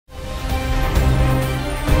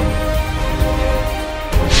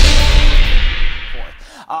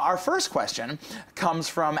Our first question comes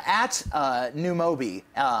from @NewMoby.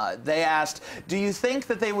 They asked, do you think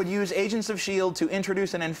that they would use Agents of S.H.I.E.L.D. to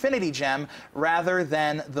introduce an Infinity Gem rather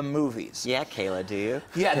than the movies? Yeah, Kayla, do you?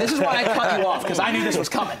 Yeah, this is why I cut you off, because I knew this was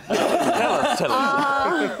coming. Tell us.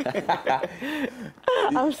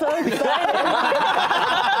 I'm so excited.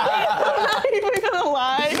 I'm not even gonna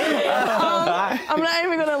lie. I'm not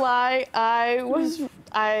even gonna lie.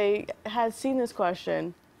 I had seen this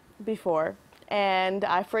question before, and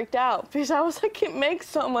I freaked out because I was like, it makes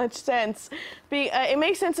so much sense. It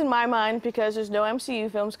makes sense in my mind because there's no MCU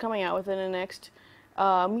films coming out within the next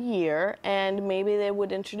year, and maybe they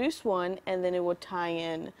would introduce one, and then it would tie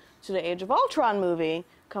in to the Age of Ultron movie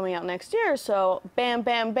coming out next year. So bam,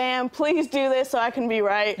 bam, bam, please do this so I can be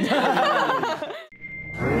right.